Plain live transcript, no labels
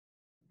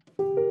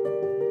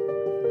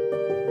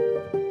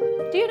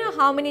you know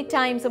how many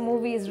times a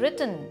movie is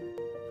written?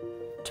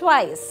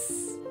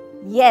 Twice.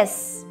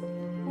 Yes.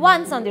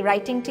 Once on the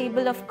writing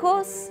table, of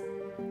course,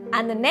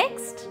 and the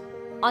next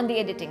on the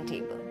editing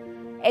table.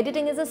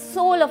 Editing is the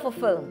soul of a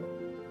film,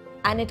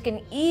 and it can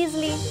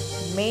easily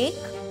make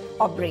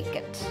or break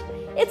it.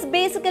 It's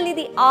basically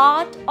the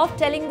art of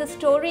telling the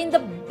story in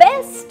the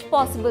best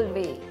possible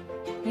way,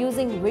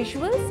 using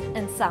visuals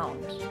and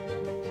sound.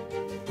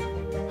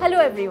 Hello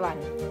everyone,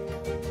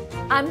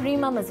 I'm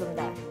Reema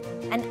Mazumdar,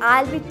 and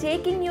I'll be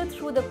taking you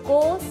through the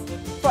course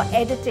for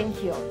editing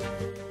here.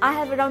 I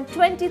have around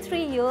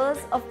 23 years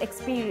of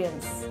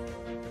experience.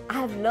 I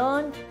have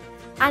learned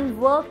and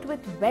worked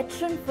with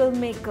veteran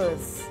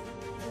filmmakers,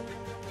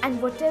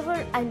 and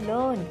whatever I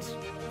learned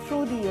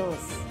through the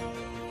years,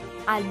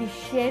 I'll be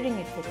sharing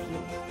it with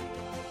you.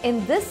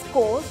 In this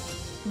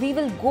course, we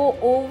will go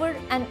over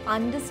and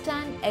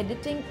understand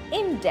editing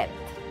in depth.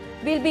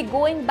 We'll be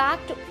going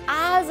back to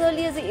as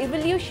early as the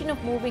evolution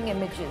of moving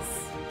images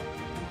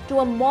to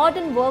a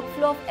modern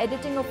workflow of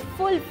editing a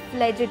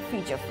full-fledged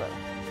feature film.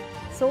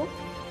 So,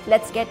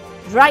 let's get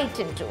right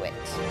into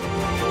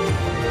it.